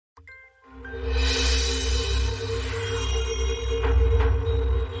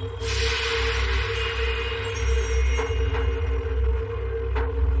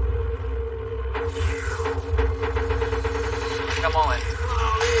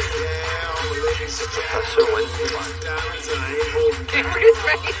Look at his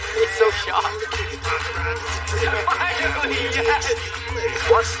face. He's so shocked. Finally, yes.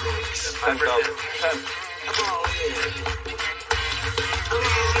 What? 10,000.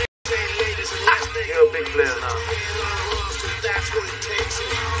 You're a big player now.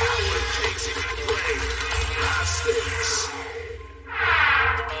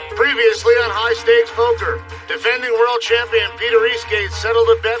 Previously on High Stakes Poker, defending world champion Peter Eastgate settled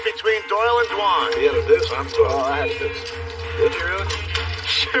a bet between Doyle and Dwan. He had a deuce, I'm sorry. Oh, I had this. Did you really?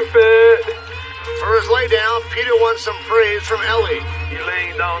 Stupid. For his laydown, Peter won some praise from Ellie. You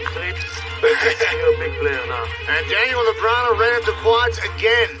laying down straight? You're a big player now. And Daniel Negreanu ran into quads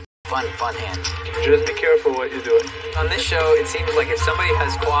again. Fun hand. Just be careful what you're doing. On this show, it seems like if somebody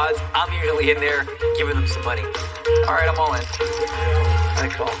has quads, I'm usually in there giving them some money. All right, I'm all in. I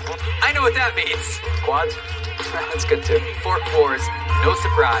call. I know what that means. Quads? That's good too. 4 fours, no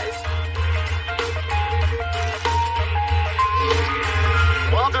surprise.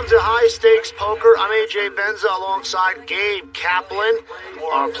 Welcome to High Stakes Poker. I'm AJ Benza alongside Gabe Kaplan.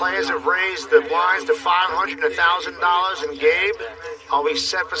 Our players have raised the blinds to $500 and $1,000. And Gabe, are we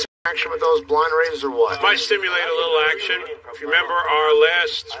set for some action with those blind raises or what? Might stimulate a little action. If you remember our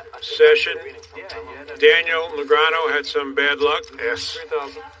last session, Daniel Negreanu had some bad luck. Yes.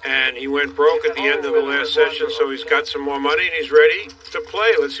 And he went broke at the end of the last session, so he's got some more money and he's ready to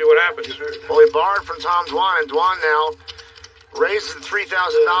play. Let's see what happens. Well, he borrowed from Tom Dwan, and Dwan now raises the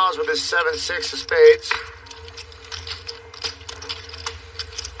 $3,000 with his 7-6 of spades.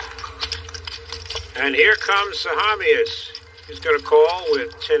 And here comes Sahamius. He's going to call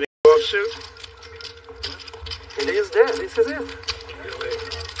with 10 offsuit. It is there. This is it.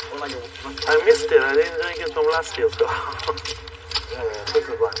 I missed it. I didn't drink it from last year, so. This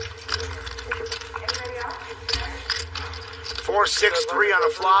is one. 4-6-3 on a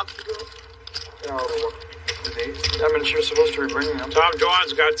flop. I mean, she was supposed to be bringing them. Tom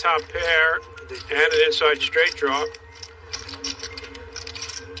Dwan's got top pair and an inside straight draw.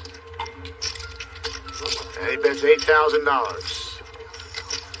 And he bets $8,000.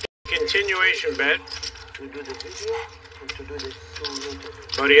 Continuation bet, To do the video or to do the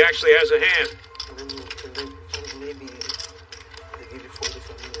but he actually has a hand. Maybe they give you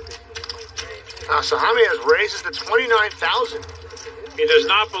 45 minutes. Now, Sahamias raises to $29,000. He does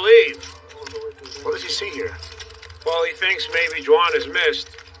not believe. What does he see here? Well, he thinks maybe Dwan has missed,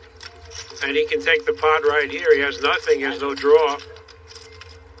 and he can take the pot right here. He has nothing. He has no draw.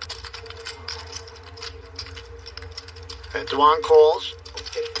 And Dwan calls.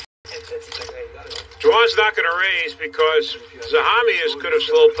 Dwan's not going to raise because Zahamias could have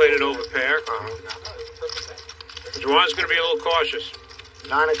slow played it over pair. Dwan's going to be a little cautious.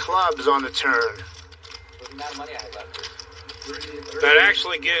 9 of clubs on the turn. That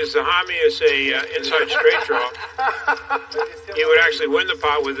actually gives Zahamias a inside straight draw. He would actually win the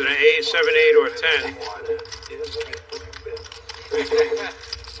pot with an 8, 7, 8, or 10.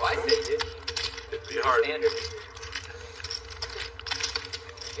 It'd be hard.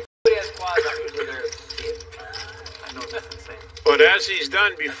 But as he's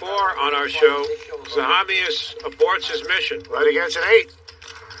done before on our show, Zahamias aborts his mission. Right against an 8.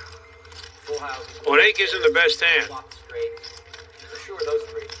 When 8 gives him the best hand.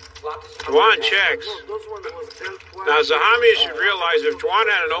 Dwan checks. Now Zahamias should realize if Dwan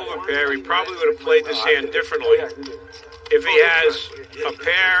had an overpair, he probably would have played this hand differently. If he has a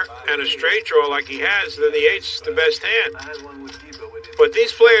pair and a straight draw like he has, then the 8's the best hand. But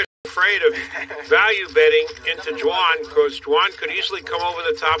these players are afraid of value betting into Dwan because Dwan could easily come over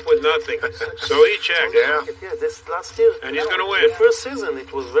the top with nothing. So he checks. Yeah. Yeah, this last year. And he's going to win. The first season,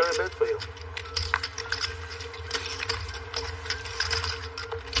 it was very bad for you.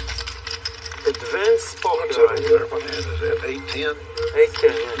 Advanced poker. What hand is that? 8-10? 8-10,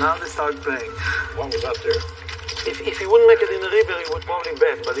 yeah. Now they start playing. What was up there? If he wouldn't make it in the river, he would probably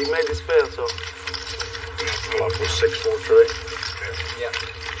bet, but he made this fair, so. Flop was 6-4 trade. Yeah.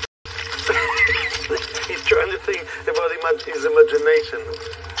 He's trying to think about his imagination.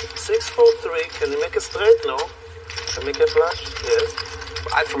 6-4-3, can he make a straight? No. Can he make a flush? Yes.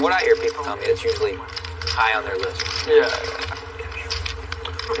 From what I hear people tell me, it's usually high on their list. Yeah.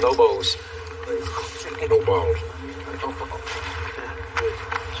 No bows. No balls.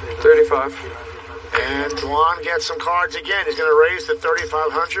 35. And Dwan gets some cards again. He's going to raise to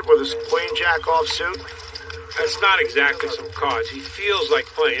 3,500 with his queen jack offsuit. That's not exactly some cards. He feels like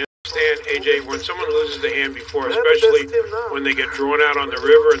playing. Understand, AJ, when someone loses the hand before, especially when they get drawn out on the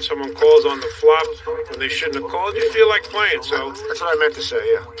river and someone calls on the flop when they shouldn't have called, you feel like playing. So That's what I meant to say,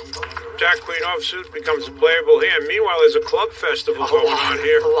 yeah. Jack Queen offsuit becomes a playable hand. Meanwhile, there's a club festival going on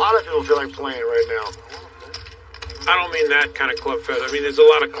here. A lot of people feel like playing right now. I don't mean that kind of club feather. I mean, there's a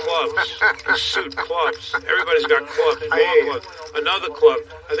lot of clubs. The suit clubs. Everybody's got clubs. More clubs. Another club.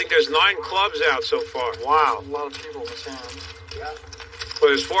 I think there's 9 clubs out so far. Wow. A lot of people in the sand. Well,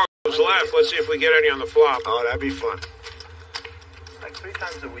 there's 4 clubs left. Let's see if we get any on the flop. Oh, that'd be fun. Like 3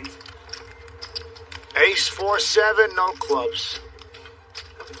 times a week. Ace 4-7, no clubs.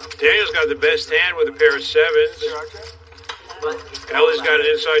 Daniel's got the best hand with a pair of 7s. Ellie's got an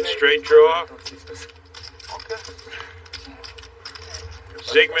inside straight draw.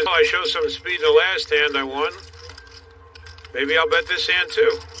 Zygmunt, I showed some speed in the last hand I won. Maybe I'll bet this hand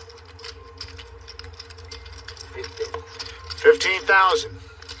too. 15,000.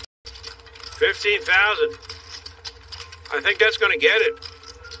 15,000. I think that's going to get it.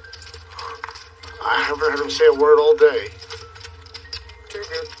 I haven't heard him say a word all day. Too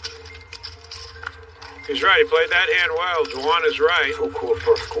good. He's right. He played that hand well. Juan is right. Full court,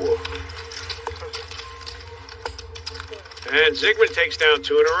 first court. And Zygmunt takes down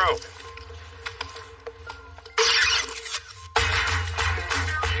 2 in a row.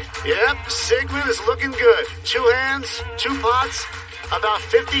 Yep, Zygmunt is looking good. 2 hands, 2 pots, about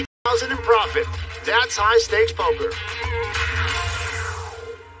 50,000 in profit. That's high stakes poker.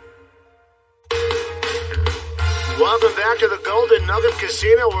 Welcome back to the Golden Nugget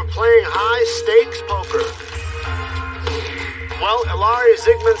Casino. We're playing high stakes poker. Well, Ilari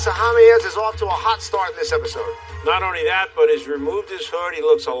Zygmunt Sahamias is off to a hot start in this episode. Not only that, but he's removed his hood. He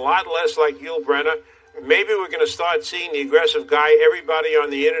looks a lot less like Yul Brenner. Maybe we're going to start seeing the aggressive guy everybody on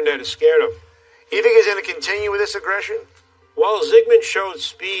the internet is scared of. You think he's going to continue with this aggression? Well, Zygmunt showed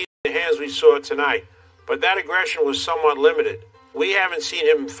speed in the hands we saw tonight, but that aggression was somewhat limited. We haven't seen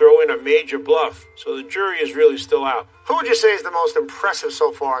him throw in a major bluff, so the jury is really still out. Who would you say is the most impressive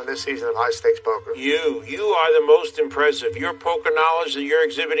so far in this season of high stakes poker? You are the most impressive. Your poker knowledge that you're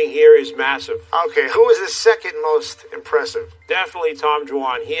exhibiting here is massive. Okay, who is the second most impressive? Definitely Tom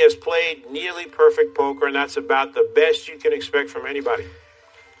Juan. He has played nearly perfect poker, and that's about the best you can expect from anybody.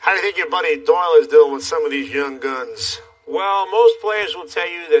 How do you think your buddy Doyle is doing with some of these young guns? Well, most players will tell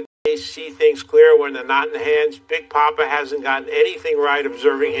you that they see things clear when they're not in the hands. Big Papa hasn't gotten anything right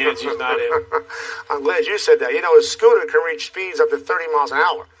observing hands he's not in. I'm glad you said that. You know, his scooter can reach speeds up to 30 miles an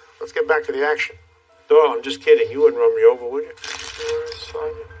hour. Let's get back to the action. Doyle, I'm just kidding. You wouldn't run me over, would you?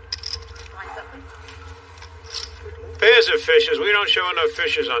 Pairs of fishes. We don't show enough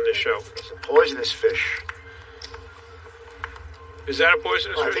fishes on this show. It's a poisonous fish. Is that a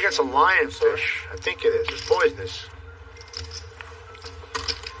poisonous fish? I think it's a lionfish. I think it is. It's poisonous.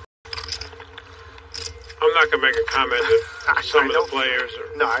 I'm not going to make a comment that some of the players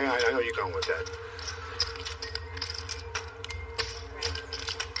are... No, I know you're going with that.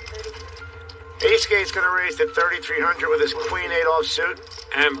 Ace-Gate's going to raise to 3,300 with his Queen 8 offsuit.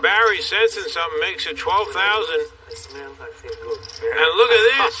 And Barry sensing something makes it 12,000. And look at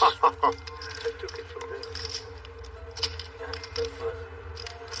this.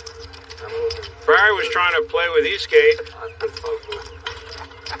 Barry was trying to play with Eastgate.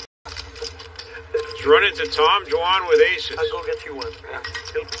 He's run into Tom Juan with aces. I'll go get you one.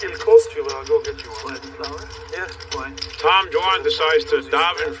 It'll cost you, but I'll go get you one. Yeah, why? Tom Juan decides to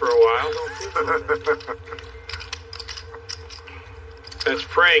dive in for a while. That's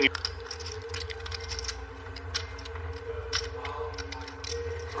praying.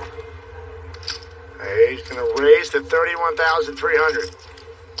 Hey, he's going to raise to 31,300.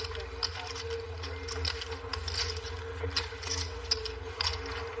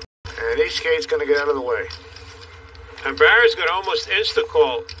 And Eastgate's going to get out of the way. And Barry's going to almost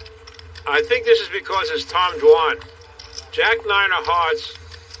insta-call. I think this is because it's Tom Juan. Jack 9 of hearts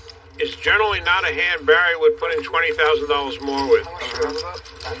is generally not a hand Barry would put in $20,000 more with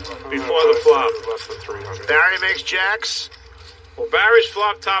before the flop. Less than 300. Barry makes jacks. Well, Barry's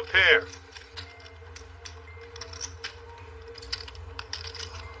flop top pair.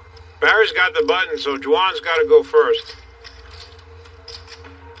 Barry's got the button, so Juan's got to go first.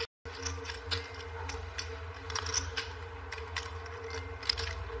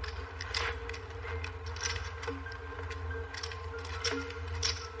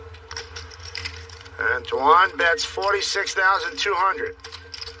 And Juan bets 46,200.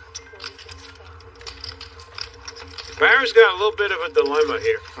 Barry's got a little bit of a dilemma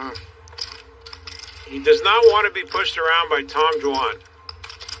here. He does not want to be pushed around by Tom Juan.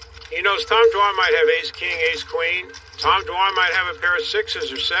 He knows Tom Juan might have ace-king, ace-queen. Tom Juan might have a pair of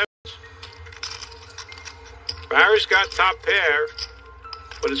 6s or 7s. Barry's got top pair,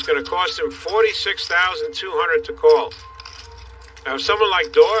 but it's going to cost him $46,200 to call. Now, if someone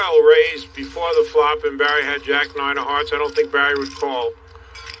like Doyle raised before the flop and Barry had Jack 9 of hearts, I don't think Barry would call.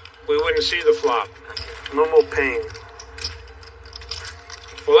 We wouldn't see the flop. No more pain.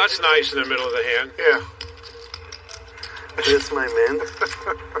 Well, that's nice in the middle of the hand. Yeah. That's my man.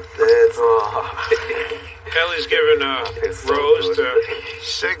 That's Ellie's giving Rose to...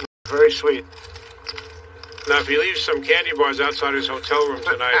 Sig, very sweet. Now, if he leaves some candy bars outside his hotel room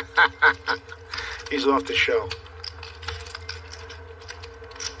tonight... He's off the show.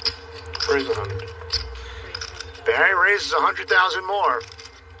 Raise 100. Barry raises 100,000 more.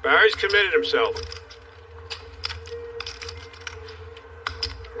 Barry's committed himself.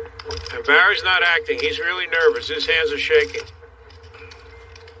 And Barry's not acting. He's really nervous. His hands are shaking.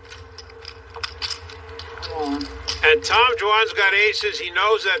 And Tom Dwan's got aces. He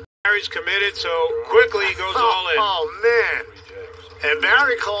knows that Barry's committed, so quickly he goes all in. Oh, man. And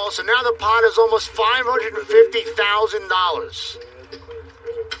Barry calls, and now the pot is almost $550,000.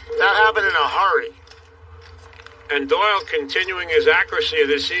 That happened in a hurry. And Doyle, continuing his accuracy of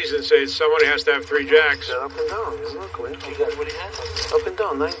this season, says somebody has to have 3 jacks. up and down. There's no queen. You got what he has? Up and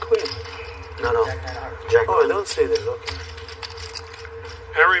down, 9 queen. No. Jack. Oh, I don't see this. Okay.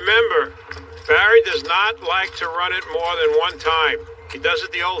 And remember, Barry does not like to run it more than one time. He does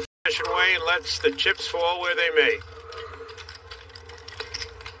it the old-fashioned way and lets the chips fall where they may.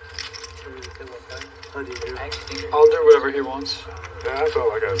 How do you do? I'll do whatever he wants. Yeah, that's all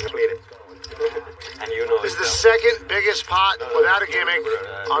I got. Clean it. And you know This is the second biggest pot without a gimmick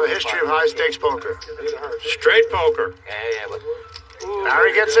on the history of high-stakes poker. Straight poker. Yeah, but...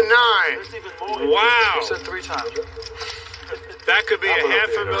 Barry gets a 9. Wow. You said 3 times. That could be a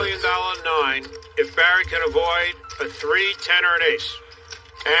 $500,000 9 if Barry can avoid a 3, 10, or an ace.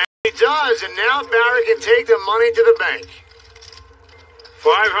 And he does, and now Barry can take the money to the bank.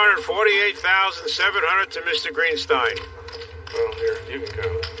 $548,700 to Mr. Greenstein. Well, here, you can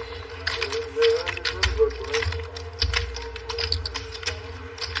count it.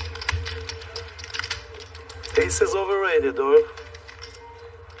 Ace is overrated, Doyle.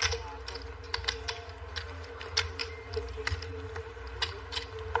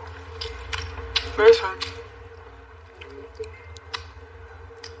 Very fine.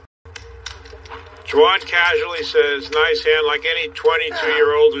 Juan casually says, nice hand, like any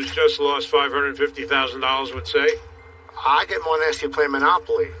 22-year-old who's just lost $550,000 would say. I get more nasty to play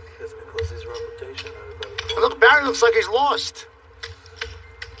Monopoly. That's because his reputation. And look, Barry looks like he's lost.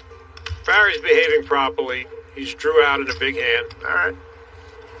 Barry's behaving properly. He's drew out in a big hand. All right.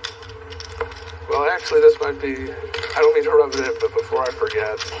 Well, actually, this might be... I don't mean to rub it in, but before I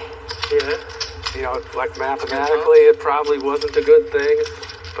forget... Yeah. You know, like mathematically, it probably wasn't a good thing,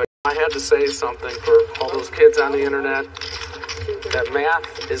 but I had to say something for all those kids on the internet that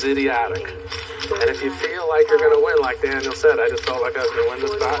math is idiotic. And if you feel like you're going to win, like Daniel said, I just felt like I was going to win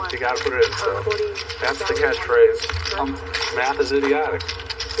this spot, you got to put it in. So that's the catchphrase. Math is idiotic.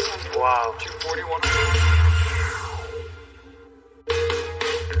 Wow. 241.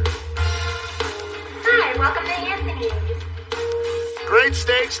 Hi, welcome to Anthony's. Great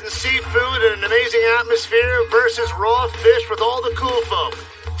steaks and seafood and an amazing atmosphere versus raw fish with all the cool folk.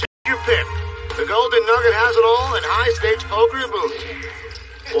 Take your pick. The Golden Nugget has it all in high-stakes poker and booty.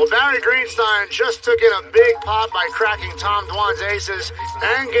 Well, Barry Greenstein just took in a big pot by cracking Tom Dwan's aces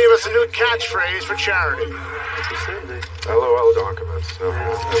and gave us a new catchphrase for charity. LOL documents. No,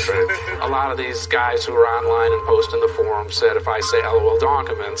 that's right. A lot of these guys who are online and post in the forum said if I say LOL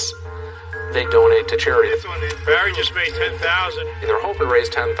documents, they donate to charity. Barry just made $10,000. They were hoping to raise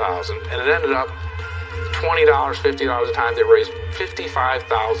 $10,000, and it ended up $20, $50 a time. They raised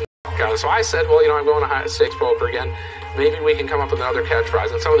 $55,000. So I said, well, you know, I'm going to high-stakes poker again. Maybe we can come up with another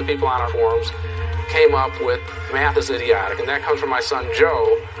catchphrase. And some of the people on our forums came up with math is idiotic, and that comes from my son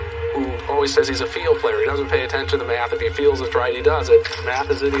Joe, who always says he's a field player. He doesn't pay attention to math. If he feels it's right, he does it. Math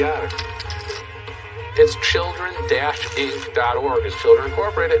is idiotic. It's children-inc.org. It's Children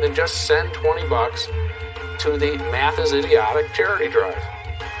Incorporated, and just send $20 to the Math is Idiotic charity drive.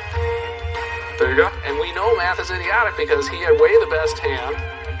 There you go. And we know Math is idiotic because he had way the best hand.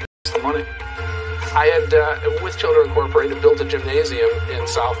 It's the money. I had, with Children Incorporated, built a gymnasium in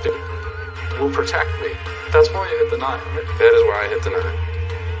South Philly. Will protect me. That's why you hit the 9, right? That is why I hit the 9.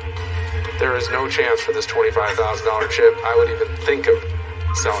 There is no chance for this $25,000 chip. I would even think of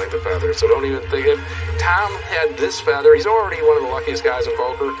selling the feather, so don't even think it. Tom had this feather. He's already one of the luckiest guys in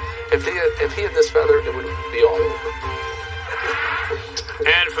poker. If he had this feather, it would be all over.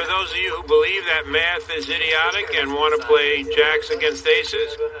 And for those of you who believe that math is idiotic and want to play jacks against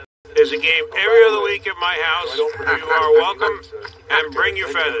aces, there's a game every other week at my house. You are welcome, and bring your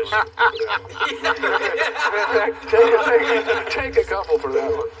feathers. Take a couple for that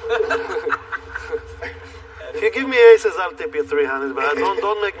one. If you give me aces, I'll tip you 300, but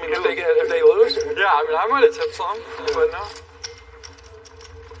don't make me lose. If they lose? Yeah, I mean, I might have tipped some, but no.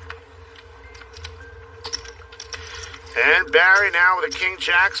 And Barry now with a king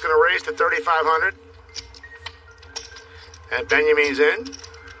jack is going to raise to 3,500. And Benjamin's in.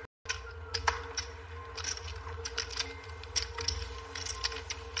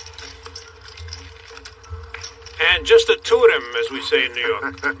 And just a toot him, as we say in New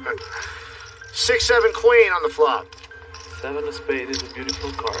York. 6-7 queen on the flop. 7 of spade is a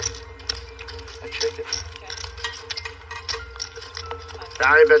beautiful card. I check it.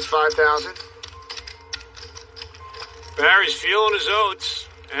 Barry bets 5,000. Barry's feeling his oats,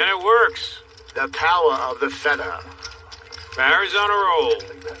 and it works. The power of the feather. Barry's on a roll.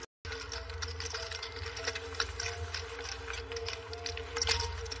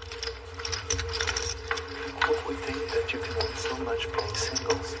 Who would think that you can win so much playing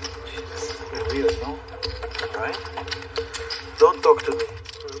singles? It's weird, no? Right? Don't talk to me.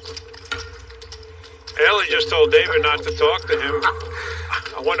 Ellie just told David not to talk to him.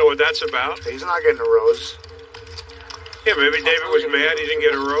 I wonder what that's about. He's not getting a rose. Yeah, maybe David was mad he didn't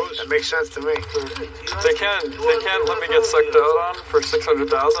get a rose. That makes sense to me. They can't let me get sucked out on for 600,000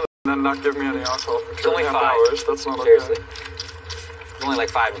 and then not give me any alcohol for It's only 2.5 5. hours. That's not Seriously. okay. It's only like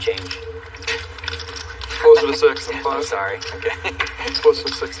 5 and change. Closer to 6 than 5. I'm sorry. Okay. Closer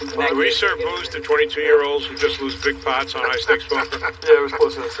to 6 than 5. Do we serve booze to 22-year-olds who just lose big pots on high stakes poker? Yeah, it was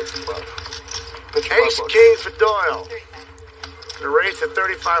closer to 6 than 5. Pitch Ace 5 bucks. king for Doyle. The raise to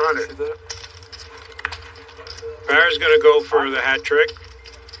 3,500. See that? Barry's going to go for the hat trick.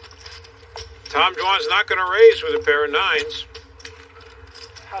 Tom Dwan's not going to raise with a pair of 9s.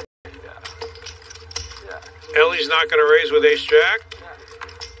 Yeah. Ellie's not going to raise with ace jack.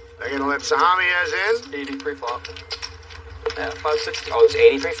 They're going to let Sahamias in. 80 pre-flop. Yeah, 560. Oh, it's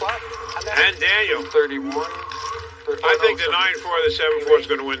 80 pre-flop? And Daniel. 31. I think the 9-4 or the 7-4 is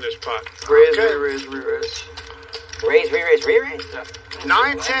going to win this pot. Raise, Okay. re-raise, re-raise. Raise, re-raise, re-raise? Yeah.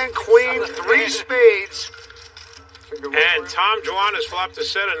 9-10 queen, 3 spades. And Tom Dwan has flopped a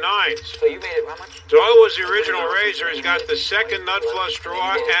set of 9s. So you made it how much? Doyle was the original raiser. He's got the second nut flush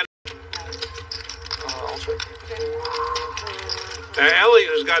draw. And I'll check. Ellie,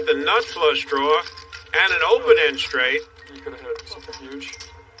 who's got the nut flush draw and an open end straight. You could have hit something huge.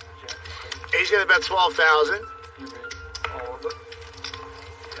 He's going to bet 12,000. You made all of it.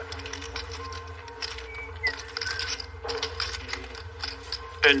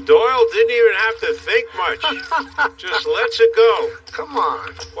 And Doyle didn't even have to think much. Just lets it go. Come on.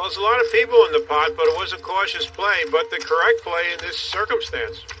 Well, there's a lot of people in the pot, but it was a cautious play, but the correct play in this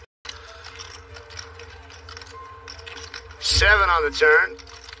circumstance. 7 on the turn.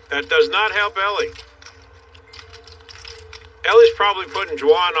 That does not help Ellie. Ellie's probably putting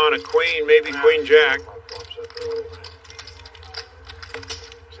Dwan on a queen, maybe queen jack.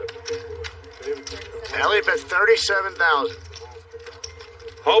 Ellie bets 37,000.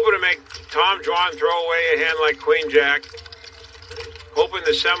 Hoping to make Tom Dwan throw away a hand like queen jack. Hoping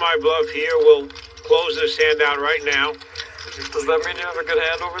the semi-bluff here will close this hand out right now. Does that mean you have a good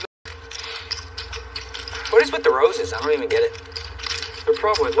hand over there? What is with the roses? I don't even get it. They're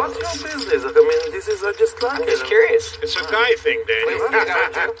probably What's your business? I mean, this is just like I'm just curious. It's a guy thing, Daniel.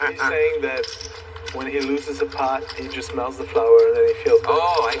 He's saying that when he loses a pot, he just smells the flower and then he feels good.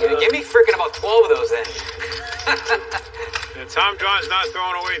 Oh, I get it. Give me freaking about 12 of those then. And Tom Dwan's not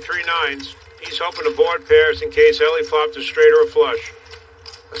throwing away 3 9s. He's hoping to board pairs in case Ellie flopped a straight or a flush.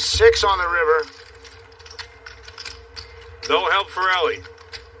 A 6 on the river. No help for Ellie.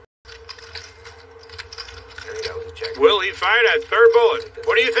 There we go with the check. Will he fire that third bullet?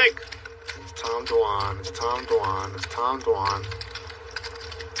 What do you think? It's Tom Dwan. It's Tom Dwan. It's Tom Dwan.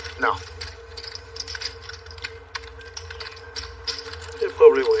 No. He'll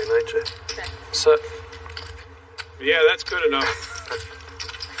probably win, I check. set. Yeah, that's good enough.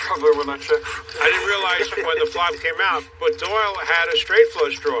 Probably when I check. I didn't realize when the flop came out, but Doyle had a straight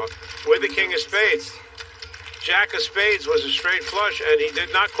flush draw with the king of spades. Jack of spades was a straight flush, and he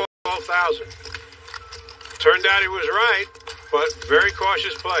did not call 12,000. Turned out he was right, but very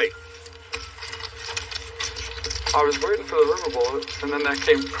cautious play. I was waiting for the river bullet, and then that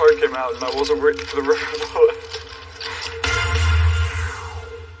card came out, and I wasn't waiting for the river bullet.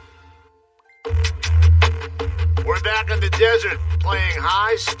 We're back in the desert playing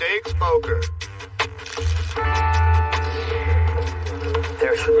high stakes poker.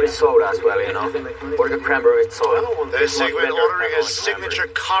 There should be soda as well, you know. Or the cranberry soda. This segment ordering his signature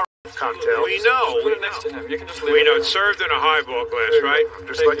cocktail. We know. Put it next to him. You can just leave We it know there. it's served in a highball glass, right?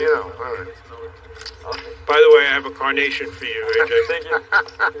 Just let you know. All right. By the way, I have a carnation for you, AJ. Thank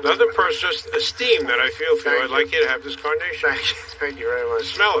you. Nothing personal, just esteem that I feel for you. I'd like you to have this carnation. Thank you. Thank you very much.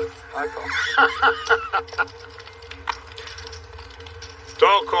 Smell it. I call.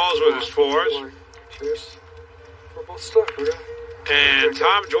 Doyle calls with his 4s. Cheers. stuck, okay? And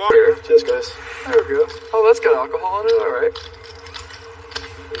Tom Dwan. Cheers, guys. There we go. Oh, that's got alcohol in it, alright.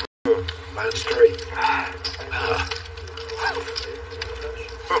 Mine's 3.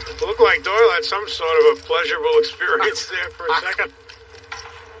 Looked like Doyle had some sort of a pleasurable experience there for a second.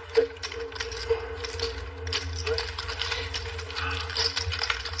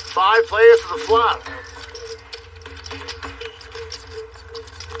 Five players for the flop.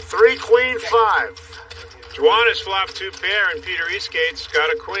 3 queen 5. Dwan has flopped 2 pair, and Peter Eastgate's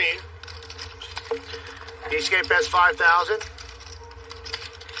got a queen. Eastgate bets 5,000.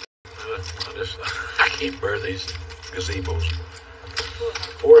 I can't bear these gazebos.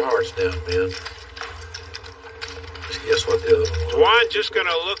 4 hearts down, man. Just guess what the other one was. Dwan just going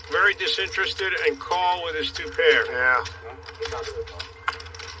to look very disinterested and call with his 2 pair. Yeah.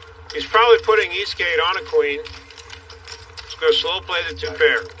 He's probably putting Eastgate on a queen. He's going to slow play the 2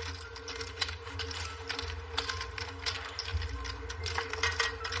 pair.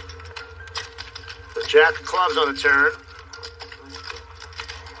 The jack of clubs on the turn.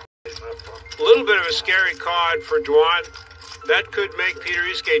 A little bit of a scary card for Dwan. That could make Peter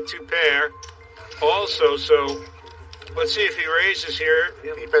Eastgate 2 pair also, so let's see if he raises here.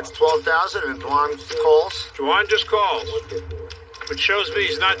 He bets 12,000 and Dwan calls. Dwan just calls, which shows me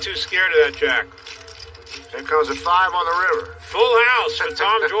he's not too scared of that jack. Here comes a 5 on the river. Full house for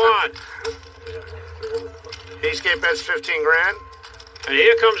Tom Dwan. Eastgate bets 15 grand. And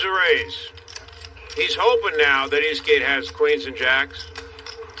here comes a raise. He's hoping now that Eastgate has queens and jacks.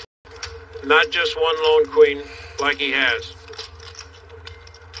 Not just one lone queen like he has.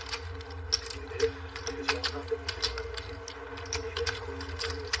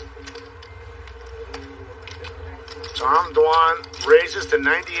 Tom Dwan raises to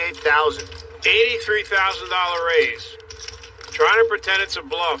 98,000. $83,000 raise. Trying to pretend it's a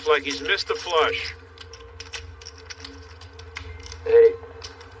bluff like he's missed the flush. 83.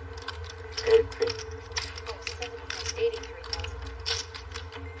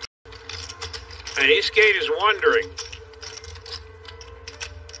 And Eastgate is wondering.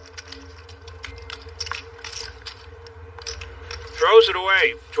 Throws it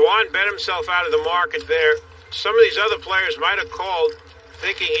away. Dwan bet himself out of the market there. Some of these other players might have called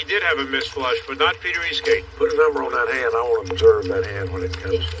thinking he did have a missed flush, but not Peter Eastgate. Put a number on that hand. I want to observe that hand when it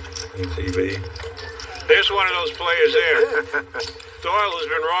comes in TV. There's one of those players there. Doyle has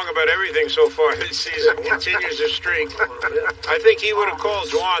been wrong about everything so far this season. Continues his streak. I think he would have called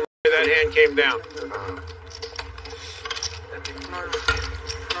Dwan if that hand came down. No,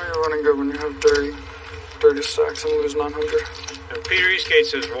 you're running good when you have 30 stacks and lose 900. And Peter Eastgate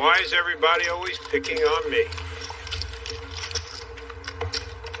says, why is everybody always picking on me?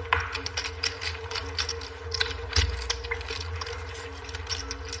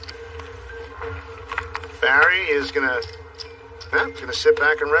 Barry is gonna sit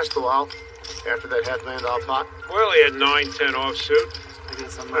back and rest a while after that $500,000 pot. Well, he had 9-10 offsuit.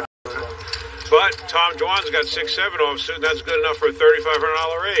 But Tom Dwan's got 6-7 offsuit, and that's good enough for a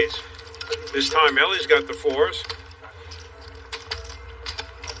 $3,500 raise. This time Ellie's got the 4s.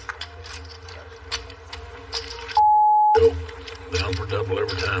 Down for double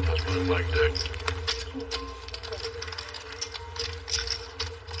every time. That's my black deck.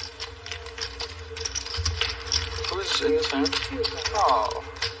 Who's in this hand? Oh.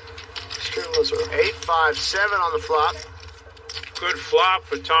 Stream Lizard. 8-5-7 on the flop. Good flop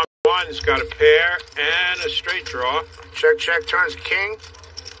for Tom Dwan. He's got a pair and a straight draw. Check, check, turns king.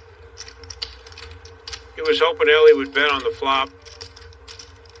 He was hoping Ellie would bet on the flop.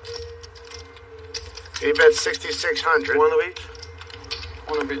 He bets 6,600. One of each?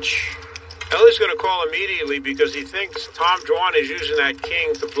 One of each. Ellie's going to call immediately because he thinks Tom Dwan is using that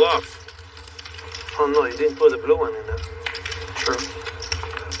king to bluff. Oh no, you didn't put the blue one in there. True.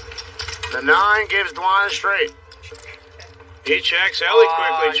 The 9 gives Dwan a straight. He checks. Ellie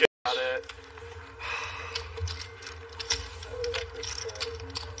quickly checks. Got it.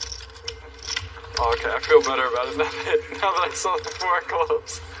 Oh, okay, I feel better about it now that I saw the 4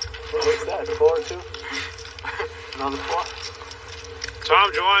 clubs. What's that? 4-2? Another 4?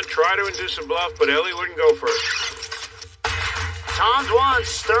 Tom Dwan tried to induce a bluff, but Ellie wouldn't go for it. Tom Dwan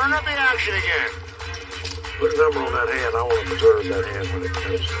stirring up the action again. Put a number on that hand. I want to observe that hand when it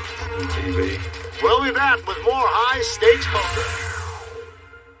comes in TV. We'll be back with more high-stakes poker.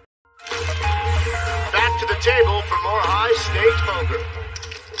 Back to the table for more high-stakes poker.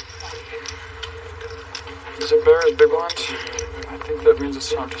 Is it bear as big ones? I think that means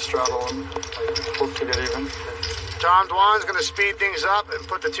it's time to straddle and hope to get even. Tom Dwan's going to speed things up and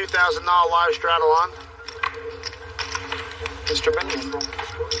put the $2,000 live straddle on. Mr. Benjamin.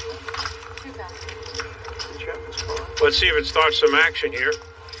 2,000. Let's see if it starts some action here.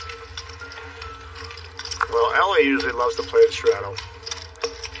 Well, Ellie usually loves to play the straddle.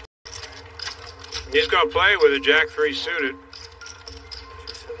 He's going to play with a Jack-3 suited.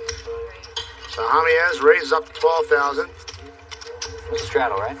 So Javier raises up to 12,000. It's a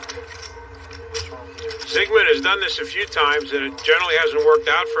straddle, right? Zygmunt has done this a few times, and it generally hasn't worked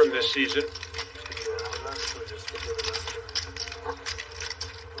out for him this season.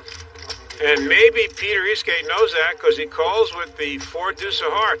 And maybe Peter Eastgate knows that because he calls with the 4 deuce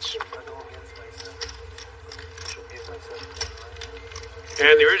of hearts.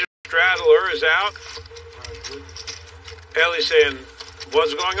 And the original straddler is out. Ellie's saying,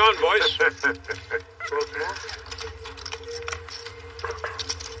 what's going on, boys?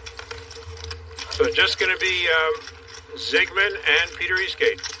 So just going to be Zygmunt and Peter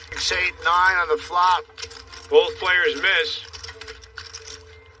Eastgate. 6, 8, 9 on the flop. Both players miss.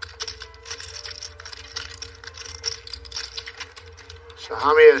 So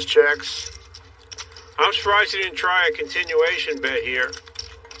Javier checks. I'm surprised he didn't try a continuation bet here.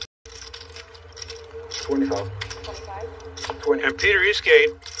 25. 20. And Peter Eastgate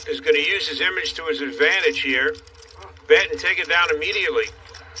is going to use his image to his advantage here. Bet and take it down immediately.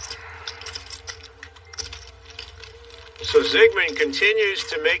 So Zygmunt continues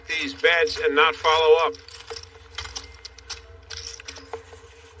to make these bets and not follow up.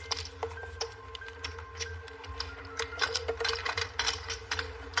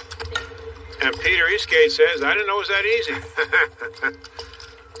 And Peter Eastgate says, I didn't know it was that easy.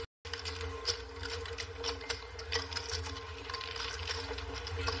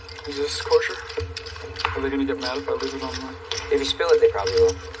 Is this kosher? Are they going to get mad if I leave it on there? If you spill it, they probably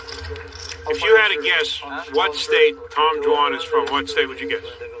will. If you had to guess what state Tom Dwan is from, what state would you guess?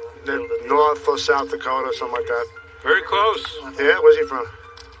 North or South Dakota, something like that. Very close. Yeah, where's he from?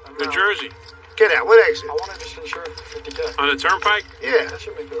 New Jersey. Get out. What exit? I want to just insure 50K. On the turnpike? Yeah. That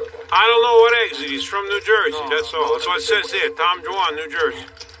should make it okay. I don't know what exit. He's from New Jersey. That's all. That's what it says there. Tom Dwan, New Jersey.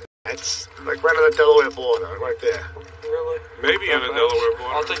 It's like right on the Delaware border, right there. Really? Maybe on the Delaware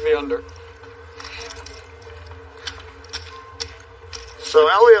border. I'll take the under. So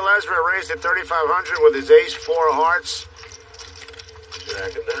Elliot Lesmer raised at 3,500 with his ace 4 hearts.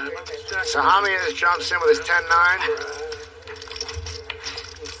 Jack of diamonds. So Javier jumps in with his 10-9.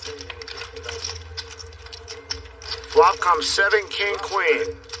 Flop comes 7, king,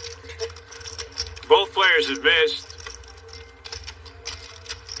 queen. Both players have missed.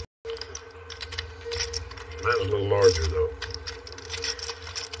 Mine's a little larger, though.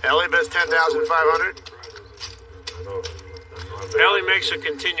 Ellie bets 10,500. Ellie makes a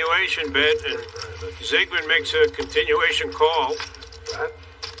continuation bet, and Zygmunt makes a continuation call.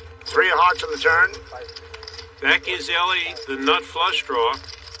 3 hearts on the turn. That gives Ellie the nut flush draw.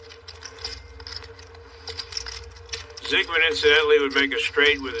 Zygmunt, incidentally, would make a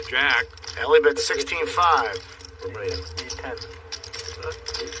straight with a jack. Ellie bets 16-5. For me. E10.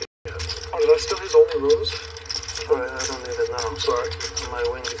 Oh, did I still his only rose? I don't need it now. I'm sorry. My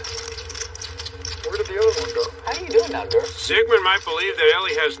wing. Where did the other one go? How are you doing down there? Zygmunt might believe that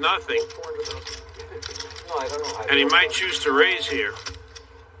Ellie has nothing, 400,000. No, I don't know. and he might choose to raise here.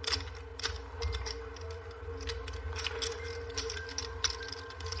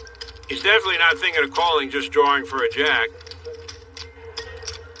 He's definitely not thinking of calling, just drawing for a jack.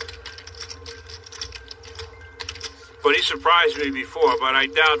 But he surprised me before, but I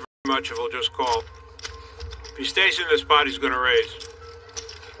doubt very much if he'll just call. If he stays in this spot, he's going to raise.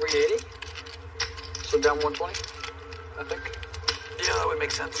 380? So down 120, I think. Yeah, that would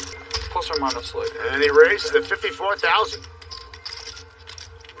make sense. Plus or minus, like. And he raised to 54,000.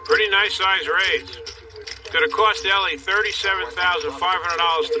 Pretty nice size raise. Going to cost Ellie $37,500 to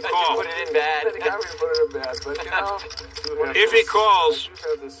call. Put it in bad. I got me to put it in bad, but you know. If he calls, You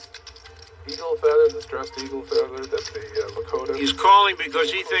have this eagle feather, this dressed eagle feather, that's the Lakota. he's calling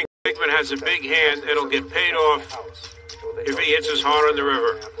because he thinks Zygmunt has a big hand that'll get paid off if he hits his heart on the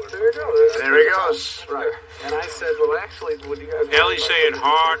river. There you go. There he goes. Right. And I said, well, actually, would you guys... Ellie's saying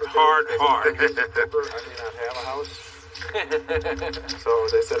heart, heart, heart. I may not have a house. So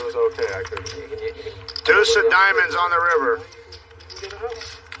they said it was okay. I could... Deuce of diamonds on the river. Get a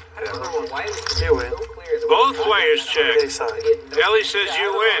house. Why is it You win. so clear? Both players They check. side. Ellie says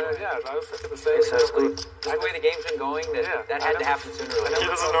you win. Yeah, I was thinking the same Yes, that's good. Just the way the game's been going, that had to happen sooner or He later.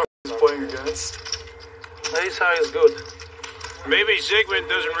 doesn't know who he's playing against. Ace high is good. Maybe Zygmunt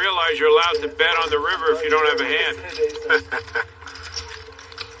doesn't realize you're allowed to bet on the river if you don't have a hand.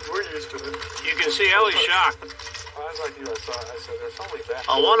 We're used to it. You can see Ellie shocked. I was like you, I said, there's only that.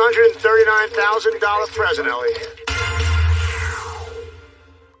 A $139,000 present, Ellie.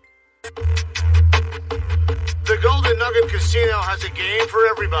 The Golden the Nugget Casino has a game for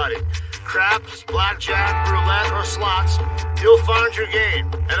everybody. Craps, blackjack, roulette, or slots. You'll find your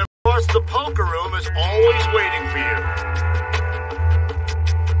game. And of course, the poker room is always waiting for you.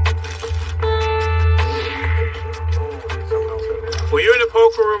 Were you in the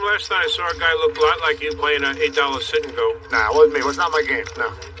poker room last night? I saw a guy look a lot like you playing an $8 sit and go. Nah, it wasn't me. It was not my game. No.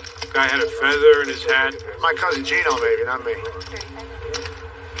 Guy had a feather in his hat. My cousin Gino, maybe, not me.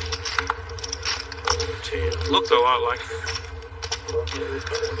 Looked a lot like.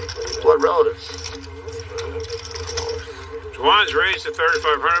 Blood relatives. Juan's raised to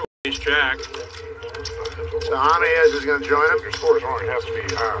 3,500 with ace jack. So how many is going to join him? Your scores aren't. It has to be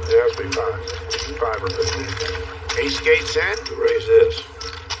 5 or 15. Ace gates in. Raise this.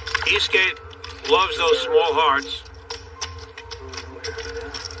 Eastgate loves those small hearts.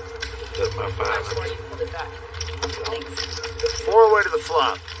 That's my 5. 4 away to the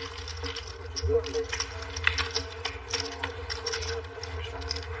flop.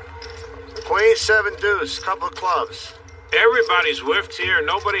 Queen, 7 deuce, couple of clubs. Everybody's whiffed here.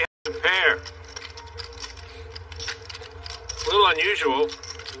 Nobody has a pair. A little unusual.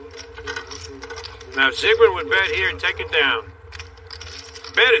 Now, if Zygmunt would bet here and take it down.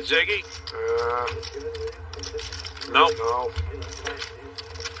 Bet it, Ziggy. Nope. No.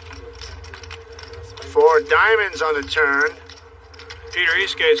 4 diamonds on the turn. Peter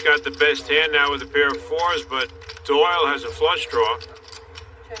Eastgate's got the best hand now with a pair of 4s, but Doyle has a flush draw.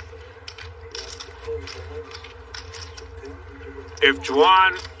 If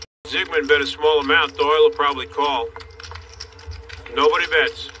Juan Zygmunt bet a small amount, Doyle will probably call. Nobody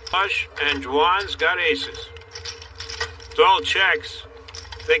bets. Flush, and Juan's got aces. Doyle checks,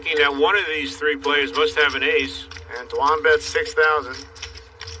 thinking that one of these 3 players must have an ace. And Dwan bets 6,000.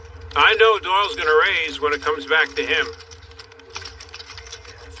 I know Doyle's going to raise when it comes back to him.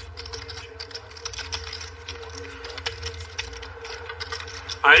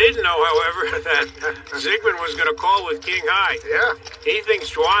 I didn't know, however, that Zygmunt was going to call with king high. Yeah. He thinks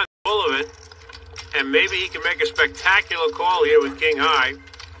Juan's full of it, and maybe he can make a spectacular call here with king high.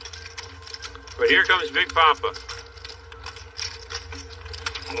 But here comes Big Papa.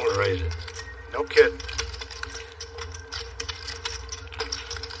 I'm going to raise it. No kidding.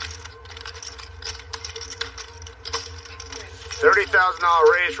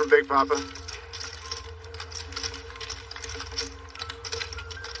 $30,000 raise from Big Papa.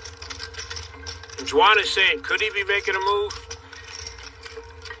 Juan is saying, could he be making a move?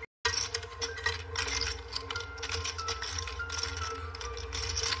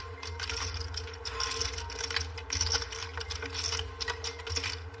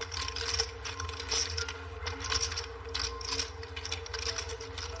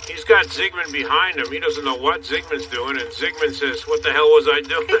 He's got Zygmunt behind him. He doesn't know what Zygmunt's doing, and Zygmunt says, what the hell was I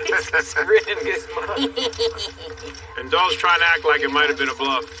doing? He's grinning his mouth. And Dole's trying to act like it might have been a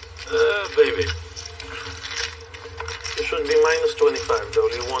bluff. Baby. You should be minus 25, though.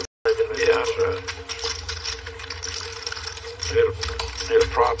 You want 5 in Yeah, that's right. Hit a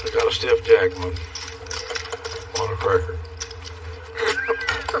prop that got a stiff jack on a cracker.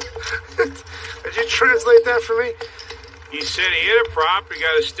 Did you translate that for me? He said he hit a prop, he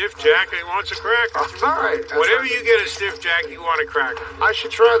got a stiff jack, and he wants a cracker. Oh, all right. Whenever you get a stiff jack, you want a cracker. I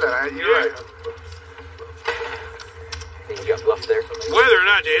should try that. You're right. You got bluffed there. Whether or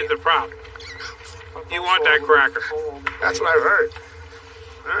not you hit the prop, you want that cracker. That's what I've heard.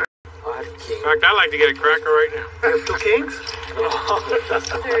 I have a king. In fact, I'd like to get a cracker right now. You have 2 kings?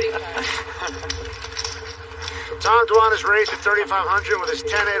 Tom Dwan is raised to 3,500 with his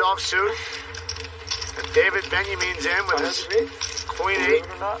 10-8 offsuit. And David Benjamin's in with his Queen 8.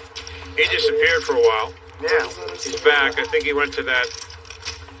 He disappeared for a while. Yeah. He's back. I think he went to that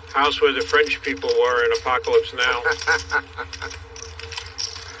house where the French people were in Apocalypse Now.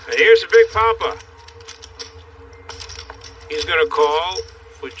 And here's the Big Papa. He's going to call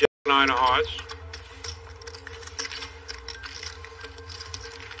with Jack 9 of hearts.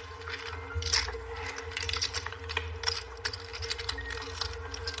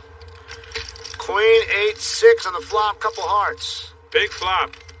 Queen 8-6 on the flop, couple hearts. Big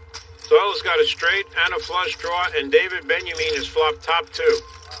flop. Doyle's got a straight and a flush draw, and David Benjamin is flopped top 2.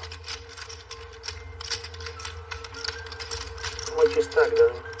 How much is stacked,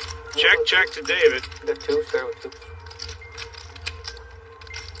 Darren? Check to David. Got 2, start with 2.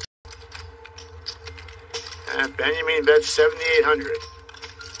 And Benjamin bets 7,800.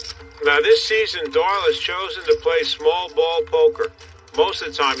 Now, this season, Doyle has chosen to play small ball poker. Most of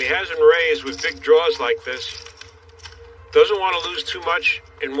the time, he hasn't raised with big draws like this. Doesn't want to lose too much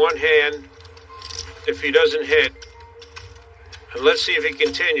in one hand if he doesn't hit. And let's see if he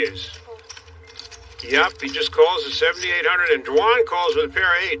continues. Yep, he just calls at 7,800, and Juan calls with a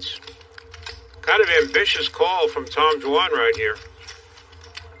pair of eights. Kind of ambitious call from Tom Juan right here.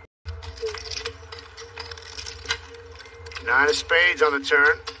 9 of spades on the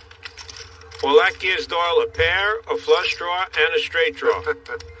turn. Well, that gives Doyle a pair, a flush draw, and a straight draw.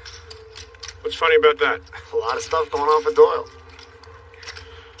 What's funny about that? A lot of stuff going on for Doyle.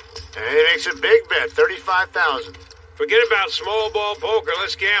 And he makes a big bet, 35,000. Forget about small ball poker.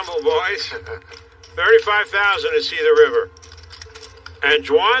 Let's gamble, boys. 35,000 to see the river. And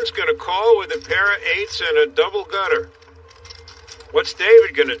Juan's going to call with a pair of eights and a double gutter. What's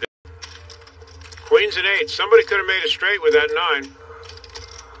David going to do? Queens and eights. Somebody could have made a straight with that 9.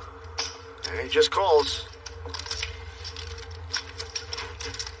 And he just calls.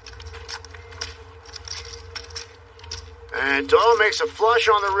 And Doyle makes a flush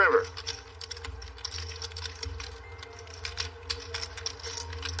on the river.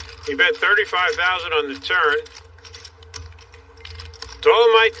 He bet 35,000 on the turn.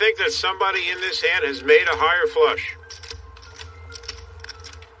 Doyle might think that somebody in this hand has made a higher flush.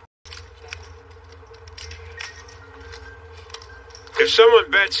 If someone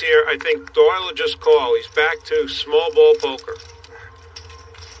bets here, I think Doyle will just call. He's back to small ball poker.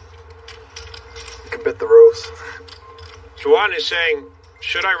 You can bet the rose. Juan is saying,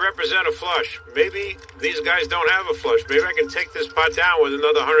 should I represent a flush? Maybe these guys don't have a flush. Maybe I can take this pot down with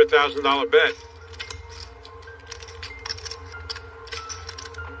another $100,000 bet.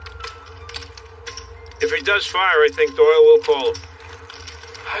 If he does fire, I think Doyle will call him.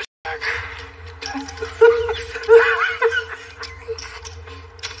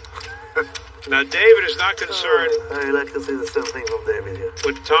 Now, David is not concerned I like to say the same thing from David here.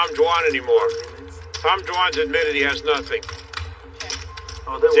 with Tom Juan anymore. Tom Juan's admitted he has nothing.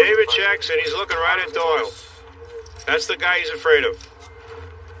 Oh, that David was fine. checks, and he's looking right at Doyle. That's the guy he's afraid of.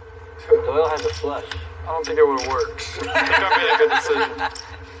 Doyle has a flush. I don't think it would have worked. I think I made a good decision.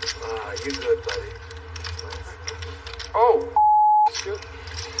 You good, buddy. Oh, that's good.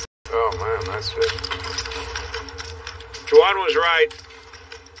 Oh, man, that's it. Juan was right.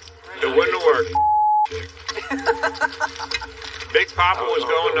 It wouldn't have worked. Big Papa was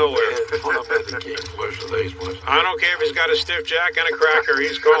going nowhere. I bet the king flush with ace was. I don't care if he's got a stiff jack and a cracker.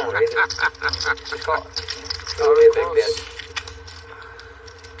 He's calling. That'll be a big bet.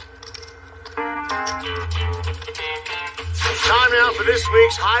 Time now for this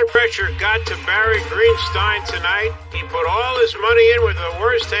week's high Pressure got to Barry Greenstein tonight. He put all his money in with the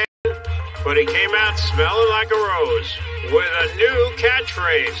worst hand, but he came out smelling like a rose with a new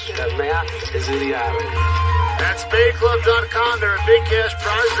catchphrase. That math is idiotic. At SpadeClub.com, there are big cash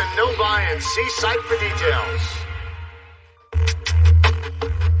prizes and no buy-in. See site for details.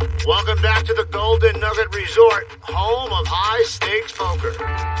 Welcome back to the Golden Nugget Resort, home of high-stakes poker.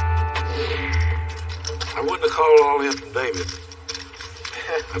 I wouldn't have called all in from David.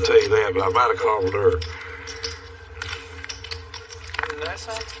 I'll tell you that, but I might have called her.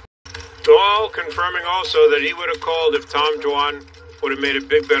 Doyle confirming also that he would have called if Tom Juan would have made a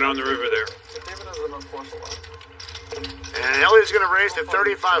big bet on the river there. And Elliott's going to raise to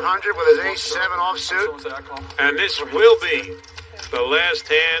 3,500 with his ace-7 offsuit. And this will be the last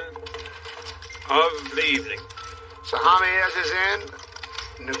hand of the evening. So Javier is in.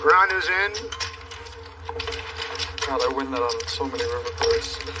 Negreanu's in. God, I win that on so many river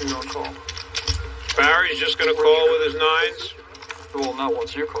plays if you don't call. Barry's just going to call with his 9s. Well, not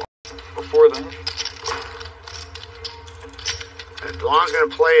once you call. Before then. And Duan's going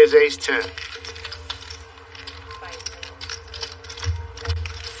to play his ace-10.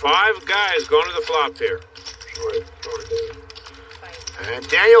 5 guys going to the flop here. And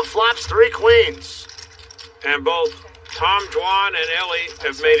Daniel flops 3 queens. And both Tom Juan and Ellie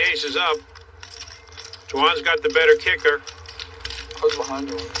have made aces up. Juan's got the better kicker. I was behind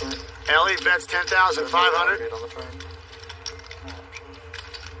you on the turn. Ellie bets 10,500.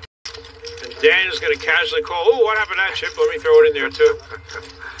 And Daniel's going to casually call. Oh, what happened to that chip? Let me throw it in there, too.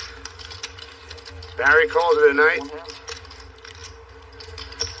 Barry calls it a night.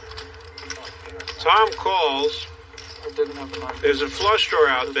 Tom calls. There's a flush draw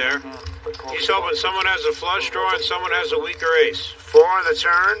out there. He's hoping someone has a flush draw and someone has a weaker ace. 4 on the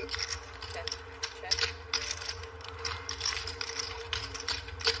turn.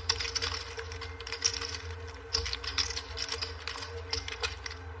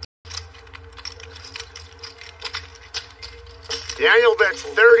 Daniel bets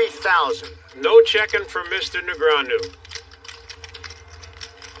 30,000. No checking from Mr. Negreanu.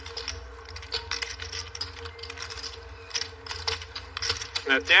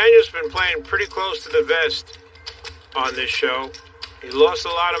 Now, Daniel's been playing pretty close to the vest on this show. He lost a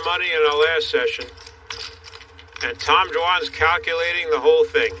lot of money in our last session. and Tom Dwan's calculating the whole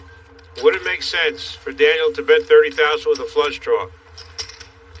thing. Would it make sense for Daniel to bet 30,000 with a flush draw?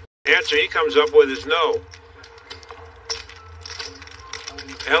 Answer he comes up with is no.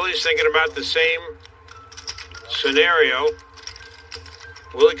 Ellie's thinking about the same scenario.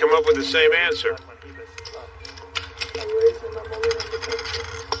 Will he come up with the same answer?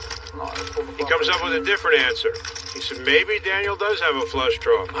 He comes up with a different answer. He said maybe Daniel does have a flush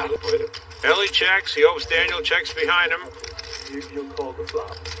draw. Ellie checks. He hopes Daniel checks behind him. You call the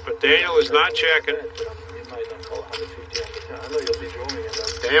flop. But Daniel is not checking. You might not call 150 on the turn. I know you'll be drawing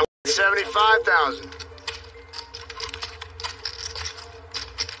it. Daniel, 75,000.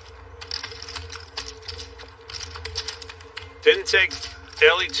 Didn't take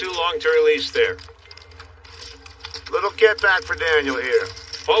Ellie too long to release there. Little get back for Daniel here.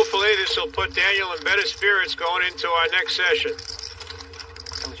 Hopefully this will put Daniel in better spirits going into our next session.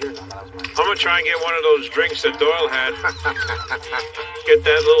 That was yours, that was mine. I'm going to try and get one of those drinks that Doyle had. Get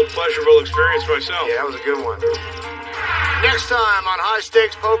that little pleasurable experience myself. Yeah, that was a good one. Next time on High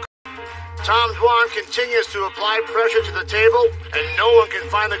Stakes Poker, Tom Dwan continues to apply pressure to the table, and no one can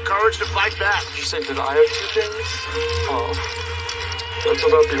find the courage to fight back. Did you say, did I have two things? Oh. That's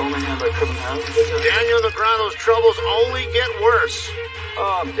about the only hand I couldn't have. Daniel Negreanu's troubles only get worse.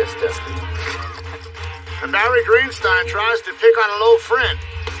 Oh, I'm just destined. And Barry Greenstein tries to pick on an old friend.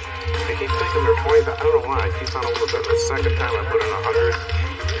 I keep thinking they're 20. I don't know why. I keep on overbetting the second time I put in 100.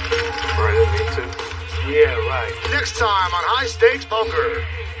 Where I didn't need to. Yeah, right. Next time on High Stakes Poker.